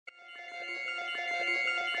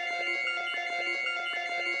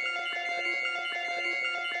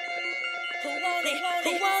it?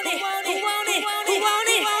 Who want it? Who want it? Who want it? Who want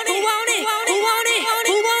it? Who want it? Who want it?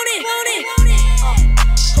 Who want it? Want it?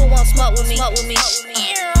 Who wants smoke with me? Smoke with me.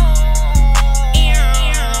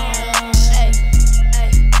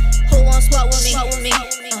 Who wants smoke with me? Smoke with me.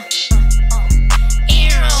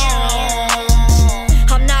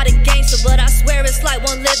 I'm not a gangster, but I swear it's like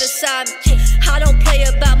one live inside me. I don't play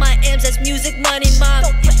about my M's, that's music money, mommy.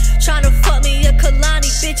 Tryna fuck me a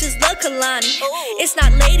kehlani, bitches love kehlani. It's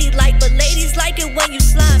not ladylike, but ladies like it when you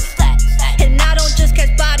slime. And I don't just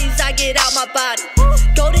catch bodies, I get out my body.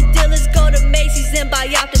 Go to Dillard's, go to Macy's, and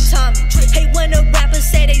buy out the Tommy. Hate when the rappers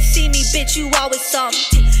say they see me, bitch, you always saw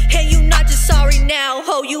me. And you not just sorry now,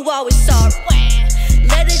 ho, you always sorry.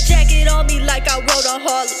 Leather jacket on me like I rode on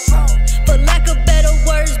Harley. For lack of better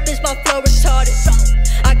words, bitch, my flow retarded.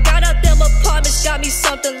 I got out them apartments, got me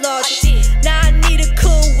something larger. Now I need a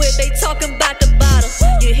cool whip, they talking about the bottle.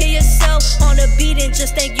 You hear yourself on the beat and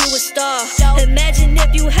just think you a star. Imagine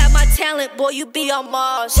if you had my talent, boy, you be on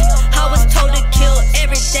Mars. I was told to kill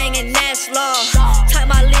everything and that's law. Type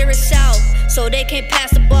my lyrics out so they can't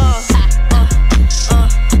pass the ball.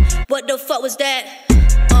 What the fuck was that?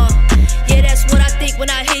 Yeah, that's what I think when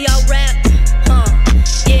I hear y'all rap.